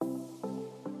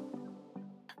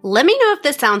Let me know if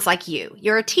this sounds like you.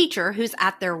 You're a teacher who's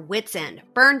at their wits' end,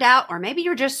 burned out, or maybe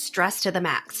you're just stressed to the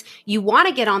max. You want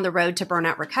to get on the road to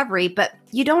burnout recovery, but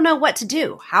you don't know what to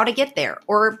do, how to get there,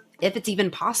 or if it's even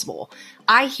possible.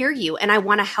 I hear you and I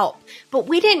want to help, but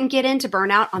we didn't get into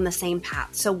burnout on the same path,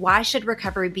 so why should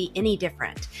recovery be any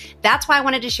different? That's why I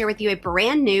wanted to share with you a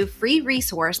brand new free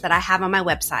resource that I have on my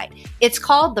website. It's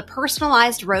called the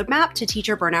Personalized Roadmap to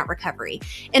Teacher Burnout Recovery.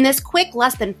 In this quick,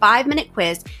 less than 5-minute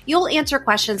quiz, you'll answer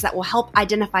questions that will help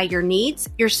identify your needs,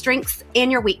 your strengths,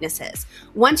 and your weaknesses.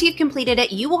 Once you've completed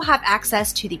it, you will have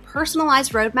access to the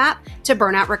personalized roadmap to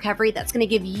burnout recovery that's going to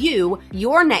give you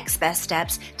your next best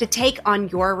steps to take on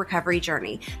your recovery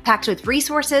journey, packed with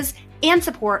resources and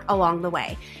support along the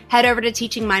way. Head over to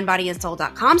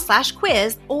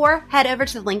teachingmindbodyandsoul.com/quiz or head over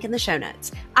to the link in the show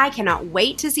notes. I cannot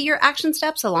wait to see your action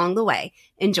steps along the way.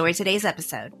 Enjoy today's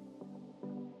episode.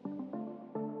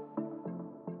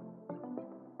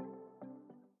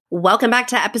 Welcome back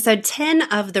to episode 10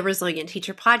 of the Resilient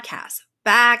Teacher Podcast.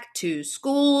 Back to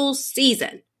school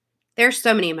season. There's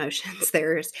so many emotions.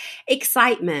 There's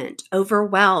excitement,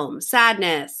 overwhelm,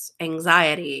 sadness,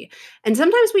 anxiety. And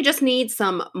sometimes we just need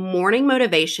some morning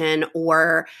motivation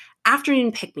or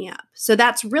afternoon pick-me-up. So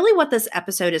that's really what this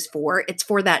episode is for. It's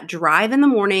for that drive in the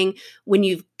morning when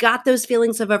you've got those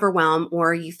feelings of overwhelm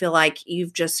or you feel like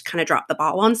you've just kind of dropped the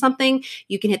ball on something.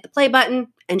 You can hit the play button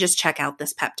and just check out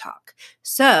this pep talk.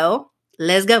 So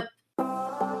let's go.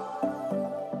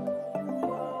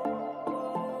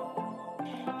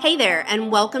 Hey there,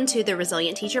 and welcome to the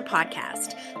Resilient Teacher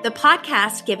Podcast, the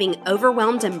podcast giving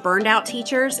overwhelmed and burned out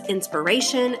teachers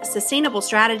inspiration, sustainable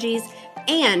strategies,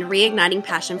 and reigniting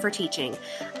passion for teaching.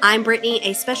 I'm Brittany,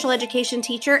 a special education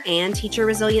teacher and teacher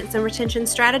resilience and retention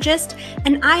strategist,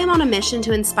 and I am on a mission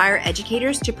to inspire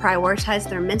educators to prioritize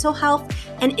their mental health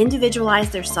and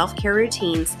individualize their self-care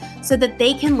routines so that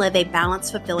they can live a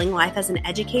balanced, fulfilling life as an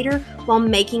educator while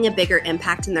making a bigger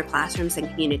impact in their classrooms and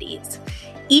communities.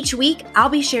 Each week, I'll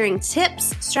be sharing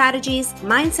tips, strategies,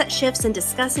 mindset shifts, and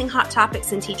discussing hot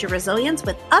topics in teacher resilience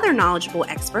with other knowledgeable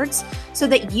experts so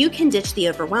that you can ditch the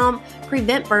overwhelm,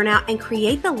 prevent burnout, and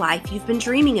create the life you've been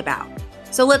dreaming about.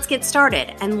 So let's get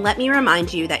started, and let me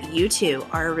remind you that you too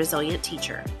are a resilient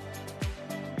teacher.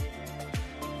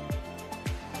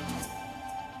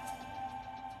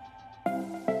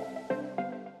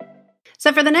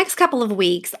 So for the next couple of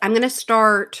weeks, I'm going to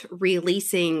start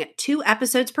releasing 2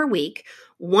 episodes per week.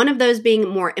 One of those being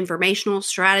more informational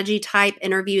strategy type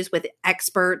interviews with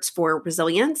experts for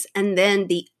resilience. And then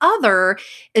the other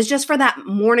is just for that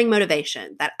morning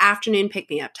motivation, that afternoon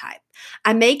pick-me-up type.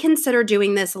 I may consider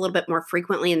doing this a little bit more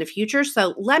frequently in the future.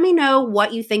 So let me know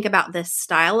what you think about this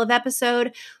style of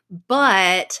episode.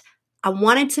 But I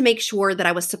wanted to make sure that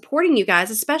I was supporting you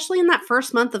guys, especially in that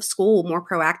first month of school, more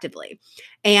proactively.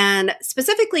 And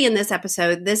specifically in this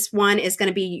episode, this one is going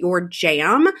to be your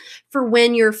jam for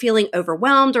when you're feeling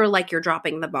overwhelmed or like you're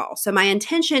dropping the ball. So my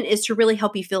intention is to really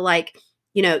help you feel like,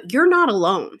 you're not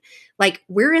alone. Like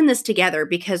we're in this together,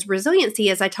 because resiliency,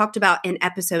 as I talked about in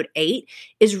episode 8,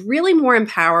 is really more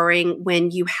empowering when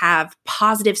you have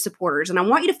positive supporters. And I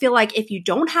want you to feel like if you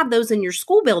don't have those in your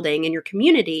school building, in your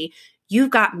community, you've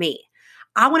got me.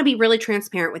 I want to be really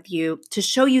transparent with you to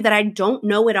show you that I don't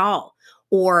know it all,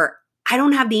 or I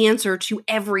don't have the answer to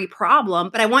every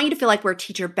problem, but I want you to feel like we're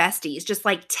teacher besties, just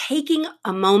like taking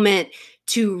a moment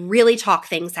to really talk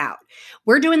things out.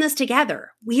 We're doing this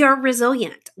together. We are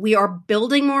resilient. We are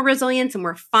building more resilience, and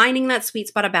we're finding that sweet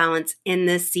spot of balance in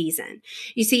this season.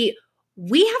 You see,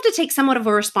 we have to take somewhat of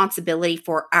a responsibility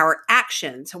for our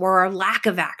actions or our lack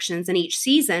of actions in each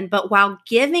season, but while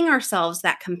giving ourselves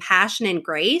that compassion and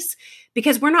grace,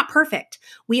 because we're not perfect.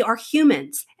 We are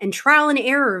humans, and trial and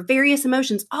error, various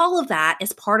emotions, all of that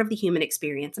is part of the human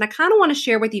experience. And I kind of want to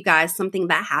share with you guys something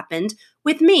that happened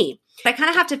with me. I kind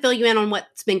of have to fill you in on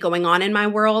what's been going on in my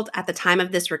world at the time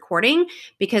of this recording,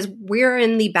 because we're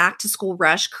in the back to school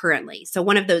rush currently. So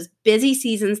one of those busy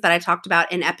seasons that I talked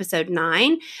about in episode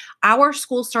 9, our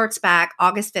school starts back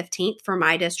August 15th for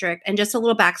my district. And just a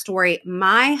little backstory,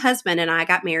 my husband and I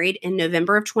got married in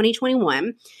November of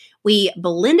 2021. We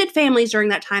blended families during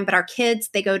that time, but our kids,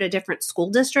 they go to different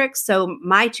school districts. So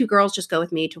my 2 girls just go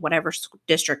with me to whatever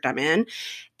district I'm in.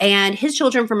 And his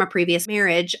children from a previous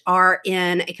marriage are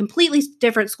in a completely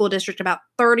different school district about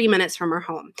 30 minutes from our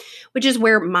home, which is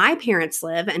where my parents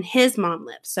live and his mom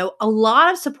lives. So a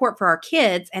lot of support for our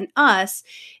kids and us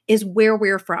is where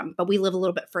we're from, but we live a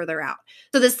little bit further out.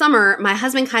 So this summer, my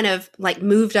husband kind of like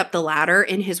moved up the ladder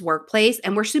in his workplace,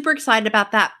 and we're super excited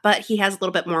about that, but he has a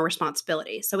little bit more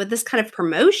responsibility. So with this kind of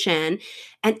promotion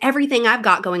and everything I've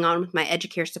got going on with my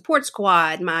Educare Support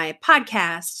Squad, my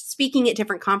podcast, speaking at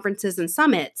different conferences and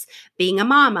summits, being a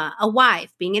mama, a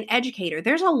wife, being an educator,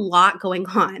 there's a lot going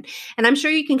on. And I'm sure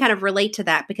you can kind of relate to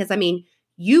that because, I mean,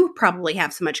 you probably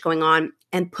have so much going on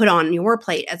and put on your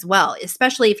plate as well,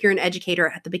 especially if you're an educator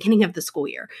at the beginning of the school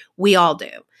year. We all do.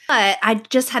 But I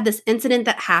just had this incident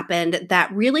that happened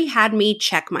that really had me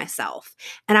check myself.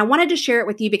 And I wanted to share it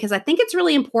with you because I think it's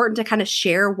really important to kind of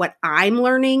share what I'm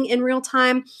learning in real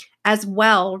time as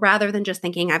well, rather than just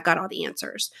thinking I've got all the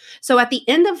answers. So at the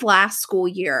end of last school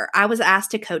year, I was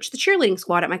asked to coach the cheerleading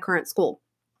squad at my current school.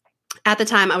 At the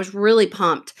time, I was really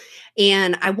pumped,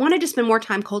 and I wanted to spend more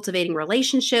time cultivating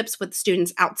relationships with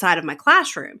students outside of my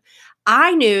classroom.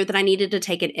 I knew that I needed to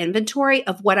take an inventory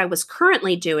of what I was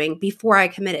currently doing before I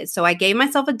committed. So I gave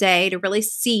myself a day to really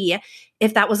see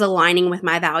if that was aligning with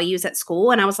my values at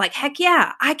school. And I was like, heck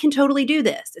yeah, I can totally do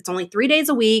this. It's only 3 days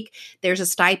a week. There's a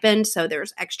stipend, so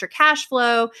there's extra cash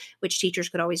flow, which teachers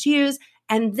could always use.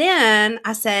 And then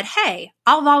I said, hey,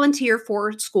 I'll volunteer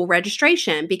for school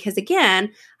registration because,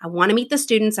 again, I want to meet the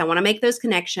students. I want to make those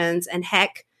connections. And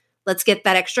heck, let's get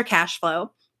that extra cash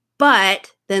flow.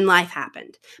 But then life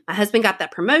happened. My husband got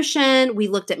that promotion. We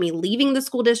looked at me leaving the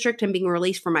school district and being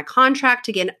released from my contract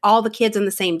to get all the kids in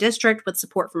the same district with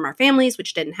support from our families,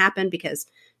 which didn't happen because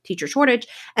teacher shortage.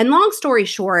 And long story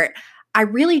short, I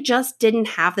really just didn't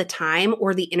have the time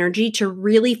or the energy to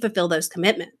really fulfill those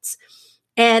commitments.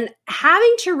 And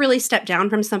having to really step down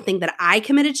from something that I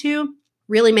committed to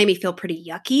really made me feel pretty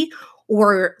yucky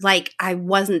or like I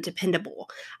wasn't dependable.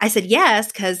 I said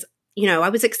yes because, I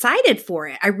was excited for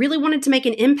it. I really wanted to make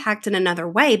an impact in another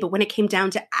way. But when it came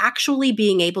down to actually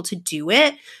being able to do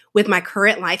it with my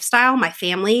current lifestyle, my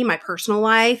family, my personal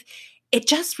life, it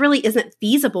just really isn't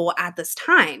feasible at this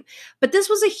time. But this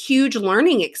was a huge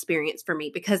learning experience for me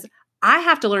because I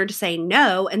have to learn to say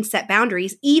no and set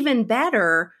boundaries even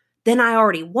better than I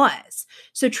already was.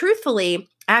 So truthfully,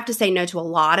 I have to say no to a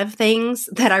lot of things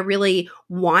that I really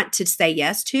want to say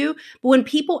yes to. But when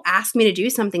people ask me to do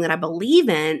something that I believe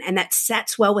in and that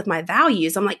sets well with my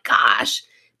values, I'm like, gosh,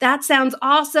 that sounds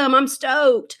awesome. I'm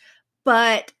stoked.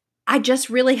 But I just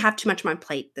really have too much on my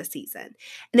plate this season.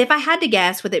 And if I had to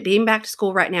guess, with it being back to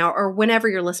school right now, or whenever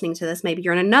you're listening to this, maybe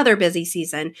you're in another busy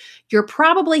season, you're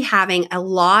probably having a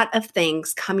lot of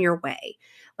things come your way.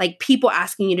 Like people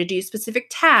asking you to do specific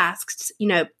tasks,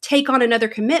 take on another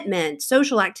commitment,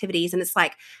 social activities. And it's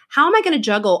like, how am I going to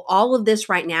juggle all of this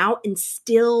right now and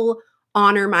still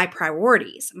honor my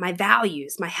priorities, my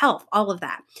values, my health, all of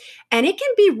that? And it can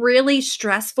be really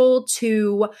stressful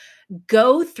to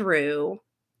go through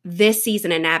this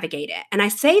season and navigate it. And I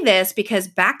say this because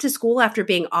back to school after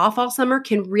being off all summer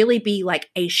can really be like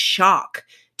a shock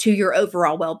to your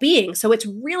overall well-being. So it's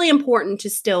really important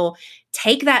to still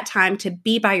take that time to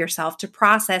be by yourself, to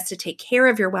process, to take care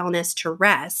of your wellness, to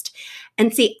rest.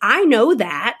 And see, I know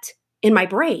that in my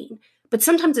brain, but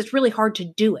sometimes it's really hard to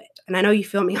do it. And I know you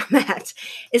feel me on that,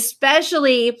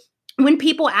 especially when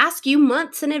people ask you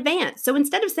months in advance. So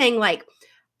instead of saying like,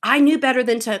 I knew better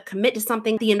than to commit to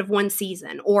something at the end of one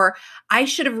season, or I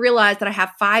should have realized that I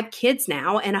have 5 kids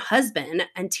now and a husband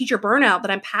and teacher burnout that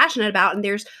I'm passionate about, and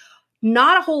there's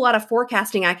not a whole lot of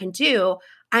forecasting I can do,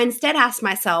 I instead ask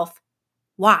myself,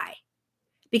 why?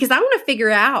 Because I want to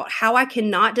figure out how I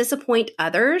cannot disappoint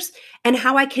others and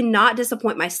how I cannot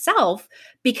disappoint myself.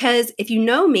 Because if you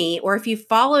know me, or if you've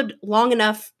followed long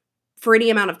enough for any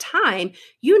amount of time,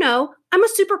 I'm a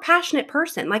super passionate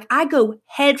person. Like I go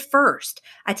head first.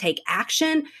 I take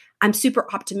action. I'm super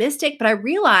optimistic, but I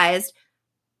realized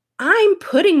I'm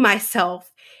putting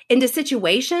myself into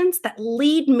situations that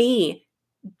lead me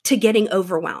to getting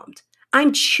overwhelmed.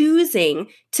 I'm choosing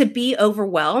to be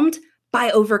overwhelmed by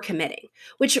overcommitting,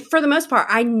 which for the most part,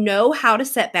 I know how to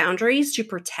set boundaries to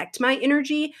protect my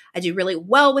energy. I do really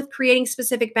well with creating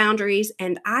specific boundaries,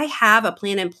 and I have a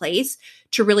plan in place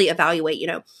to really evaluate,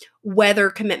 whether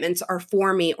commitments are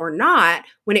for me or not.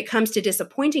 When it comes to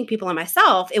disappointing people and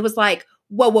myself, it was like,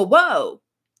 whoa,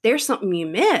 there's something you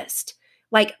missed.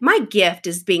 Like my gift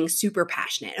is being super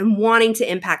passionate and wanting to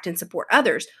impact and support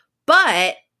others.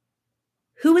 But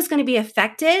who is going to be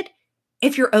affected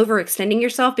if you're overextending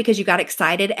yourself because you got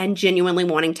excited and genuinely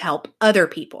wanting to help other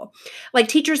people? Like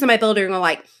teachers in my building are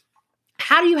like,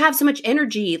 how do you have so much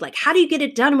energy? Like, how do you get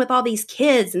it done with all these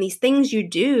kids and these things you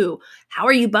do? How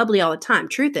are you bubbly all the time?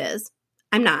 Truth is,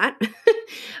 I'm not.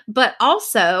 But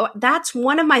also, that's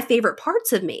one of my favorite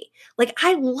parts of me. Like,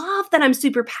 I love that I'm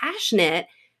super passionate,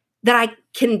 that I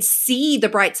can see the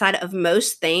bright side of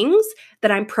most things,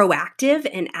 that I'm proactive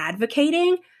in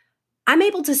advocating, I'm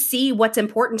able to see what's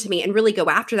important to me and really go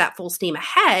after that full steam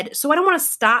ahead. So I don't want to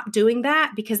stop doing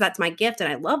that because that's my gift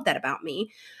and I love that about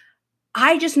me.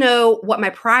 I just know what my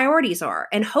priorities are.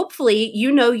 And hopefully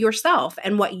you know yourself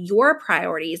and what your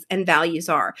priorities and values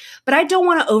are. But I don't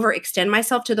want to overextend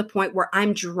myself to the point where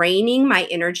I'm draining my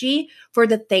energy for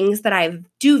the things that I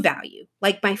do value,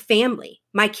 like my family,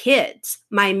 my kids,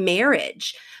 my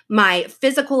marriage, my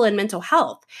physical and mental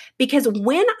health. Because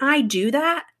when I do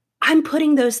that, I'm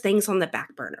putting those things on the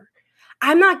back burner.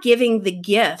 I'm not giving the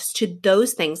gifts to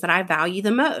those things that I value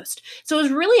the most. So it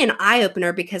was really an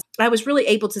eye-opener because I was really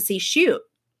able to see, shoot,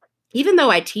 even though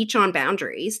I teach on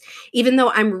boundaries, even though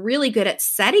I'm really good at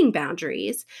setting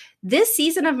boundaries, this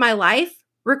season of my life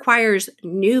requires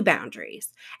new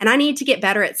boundaries. And I need to get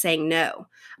better at saying no.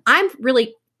 I'm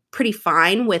really pretty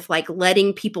fine with like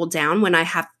letting people down when I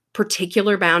have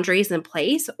particular boundaries in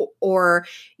place or,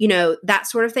 that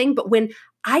sort of thing. But when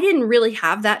I didn't really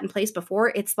have that in place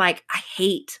before, it's like I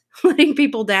hate letting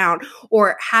people down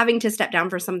or having to step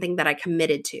down for something that I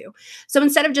committed to. So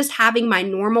instead of just having my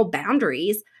normal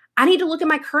boundaries, I need to look at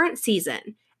my current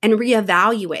season and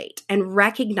reevaluate and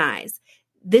recognize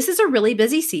this is a really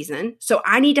busy season. So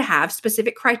I need to have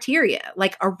specific criteria,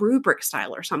 like a rubric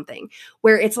style or something,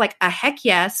 where it's like a heck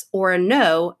yes or a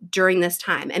no during this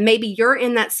time. And maybe you're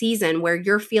in that season where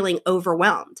you're feeling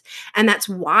overwhelmed. And that's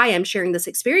why I'm sharing this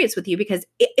experience with you, because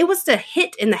it was a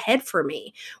hit in the head for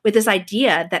me with this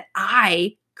idea that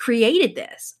I created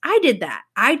this. I did that.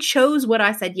 I chose what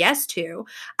I said yes to.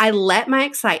 I let my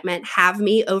excitement have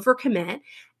me overcommit.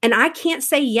 And I can't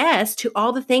say yes to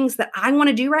all the things that I want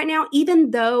to do right now, even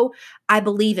though I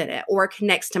believe in it or it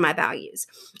connects to my values.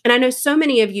 And I know so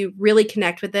many of you really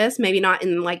connect with this, maybe not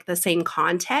in like the same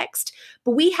context,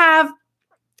 but we have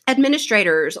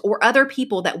administrators or other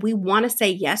people that we want to say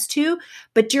yes to.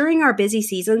 But during our busy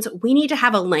seasons, we need to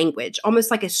have a language, almost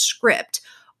like a script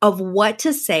of what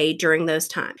to say during those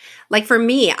times. Like for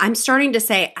me, I'm starting to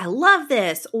say, I love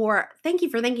this, or thank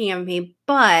you for thinking of me,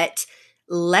 but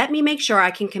let me make sure I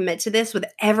can commit to this with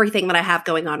everything that I have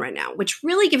going on right now, which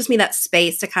really gives me that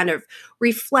space to kind of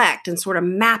reflect and sort of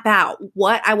map out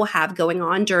what I will have going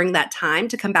on during that time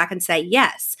to come back and say,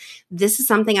 yes, this is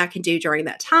something I can do during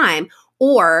that time.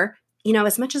 Or,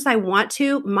 as much as I want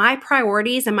to, my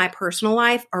priorities and my personal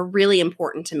life are really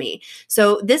important to me.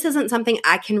 So this isn't something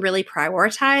I can really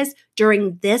prioritize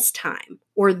during this time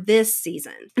or this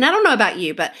season. And I don't know about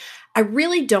you, but I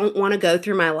really don't want to go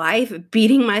through my life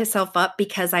beating myself up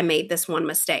because I made this one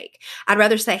mistake. I'd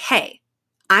rather say, hey,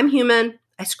 I'm human,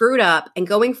 I screwed up, and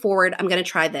going forward, I'm going to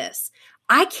try this.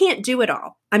 I can't do it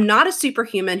all. I'm not a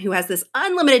superhuman who has this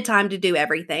unlimited time to do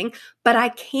everything, but I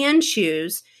can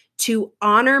choose to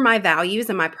honor my values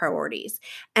and my priorities.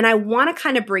 And I want to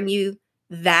kind of bring you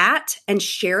that and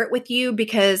share it with you,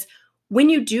 because when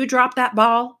you do drop that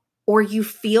ball, or you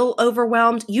feel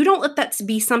overwhelmed, you don't let that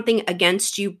be something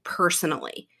against you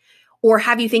personally or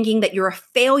have you thinking that you're a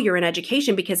failure in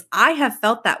education, because I have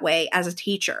felt that way as a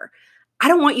teacher. I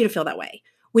don't want you to feel that way.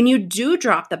 When you do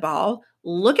drop the ball,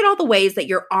 look at all the ways that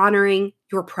you're honoring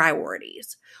your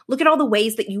priorities. Look at all the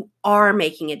ways that you are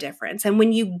making a difference. And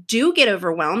when you do get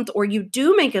overwhelmed or you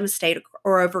do make a mistake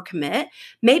or overcommit,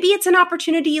 maybe it's an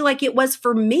opportunity like it was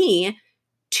for me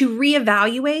to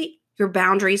reevaluate your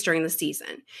boundaries during the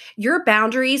season. Your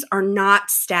boundaries are not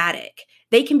static.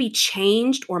 They can be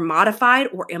changed or modified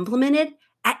or implemented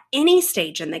at any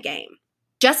stage in the game.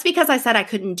 Just because I said I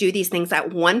couldn't do these things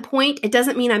at one point, it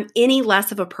doesn't mean I'm any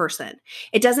less of a person.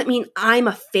 It doesn't mean I'm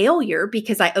a failure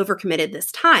because I overcommitted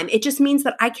this time. It just means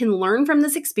that I can learn from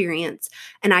this experience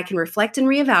and I can reflect and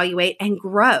reevaluate and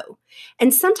grow.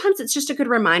 And sometimes it's just a good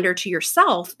reminder to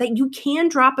yourself that you can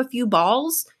drop a few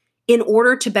balls in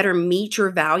order to better meet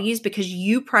your values because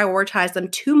you prioritize them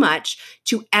too much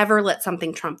to ever let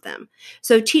something trump them.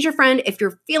 So teacher friend, if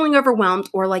you're feeling overwhelmed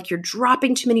or like you're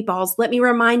dropping too many balls, let me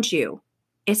remind you,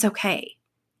 it's okay.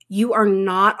 You are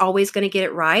not always going to get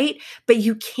it right, but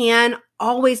you can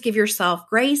always give yourself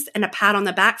grace and a pat on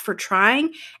the back for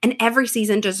trying, and every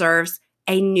season deserves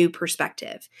a new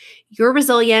perspective. You're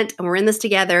resilient and we're in this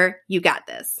together. You got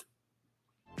this.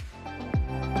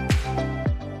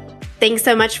 Thanks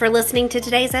so much for listening to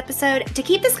today's episode. To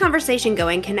keep this conversation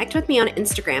going, connect with me on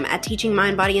Instagram at Teaching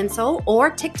Mind, Body, and Soul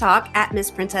or TikTok at Miss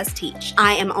Princess Teach.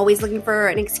 I am always looking for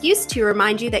an excuse to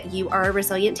remind you that you are a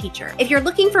resilient teacher. If you're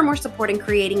looking for more support in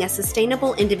creating a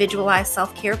sustainable, individualized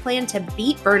self-care plan to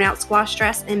beat burnout, squash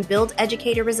stress, and build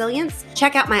educator resilience,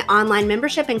 check out my online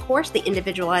membership and course, the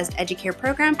Individualized Educare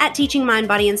Program, at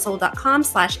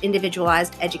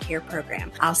teachingmindbodyandsoul.com/individualized educare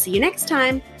program. I'll see you next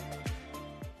time.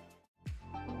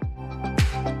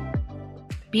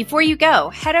 Before you go,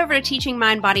 head over to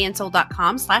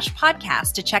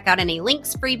teachingmindbodyandsoul.com/podcast to check out any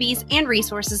links, freebies, and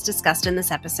resources discussed in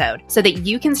this episode so that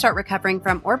you can start recovering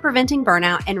from or preventing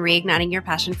burnout and reigniting your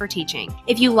passion for teaching.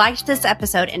 If you liked this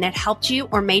episode and it helped you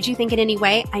or made you think in any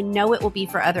way, I know it will be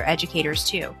for other educators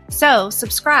too. So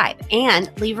subscribe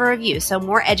and leave a review so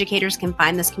more educators can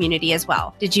find this community as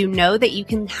well. Did you know that you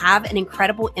can have an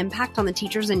incredible impact on the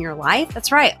teachers in your life?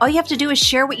 That's right. All you have to do is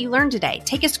share what you learned today.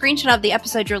 Take a screenshot of the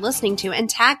episode you're listening to and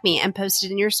tag me and post it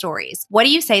in your stories. What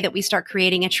do you say that we start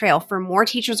creating a trail for more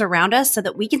teachers around us so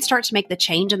that we can start to make the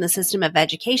change in the system of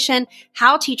education,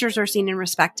 how teachers are seen and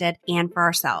respected, and for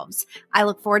ourselves? I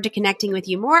look forward to connecting with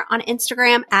you more on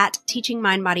Instagram at Teaching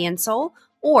Mind, Body, and Soul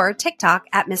or TikTok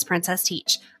at Miss Princess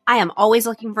Teach. I am always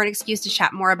looking for an excuse to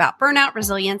chat more about burnout,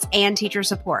 resilience, and teacher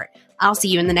support. I'll see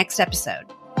you in the next episode.